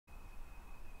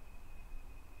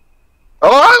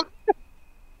Oh!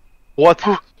 What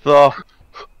the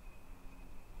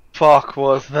fuck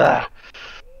was that?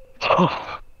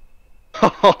 Oh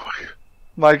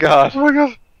my god. Oh my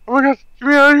god! Oh my god! Get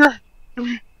me out of here! Get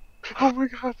me! Oh my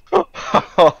god!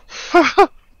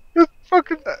 It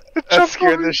fucking it That jumped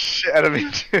scared on me. the shit out of me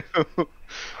too.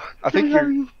 I Get me out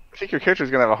of think your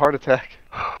character's gonna have a heart attack.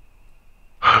 here.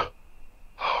 Oh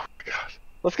my god!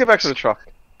 Let's get back to the truck.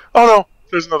 Oh no!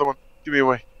 There's another one. Give me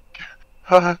away.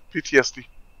 PTSD.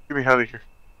 Get me out of here.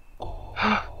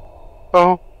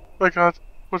 Oh my god!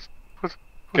 What?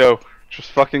 Go.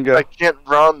 Just fucking go. I can't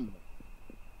run.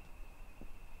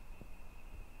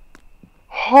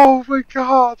 Oh my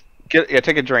god!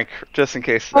 Take a drink just in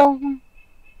case. Oh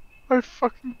my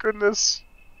fucking goodness!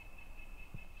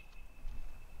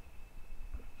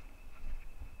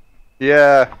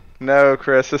 Yeah. No,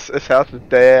 Chris. This house is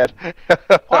dead.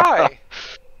 Why?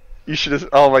 You should have.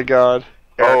 Oh my god.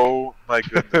 Eric. Oh my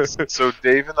goodness! So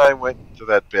Dave and I went to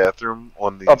that bathroom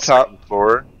on the Up top. second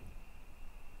floor,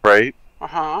 right?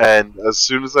 Uh-huh. And as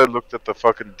soon as I looked at the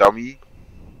fucking dummy,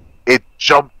 it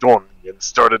jumped on me and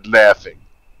started laughing.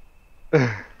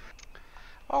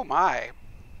 Oh my.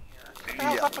 What the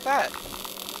hell's up with that?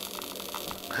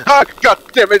 Ah, god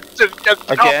damn it! Just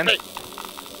Again? help me.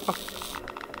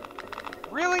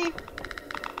 Really?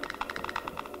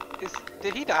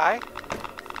 Did he die?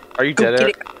 Are you Go dead, get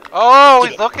Eric? it. Oh,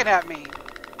 Get he's it. looking at me.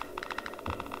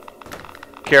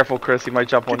 Careful, Chris. He might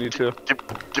jump on you too.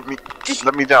 Give me. Just-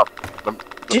 Let me down.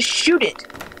 Just shoot it.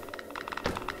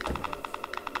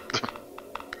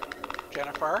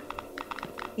 Jennifer,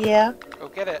 Yeah. go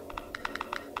get it.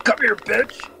 Come here,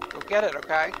 bitch. Go get it,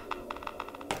 okay?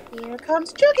 Here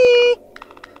comes Chucky.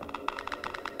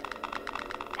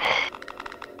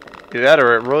 Either that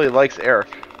or it really likes Eric.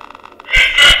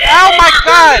 Oh my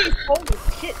god! Holy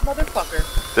shit,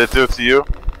 motherfucker. Did it do it to you?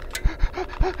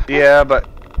 Yeah, but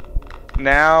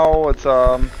now it's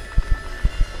Uh-oh.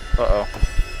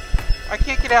 I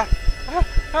can't get out.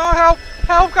 Oh, help!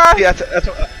 Help, guys! Yeah,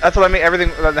 that's what I mean. Everything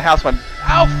in the house went.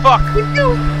 Oh, fuck! You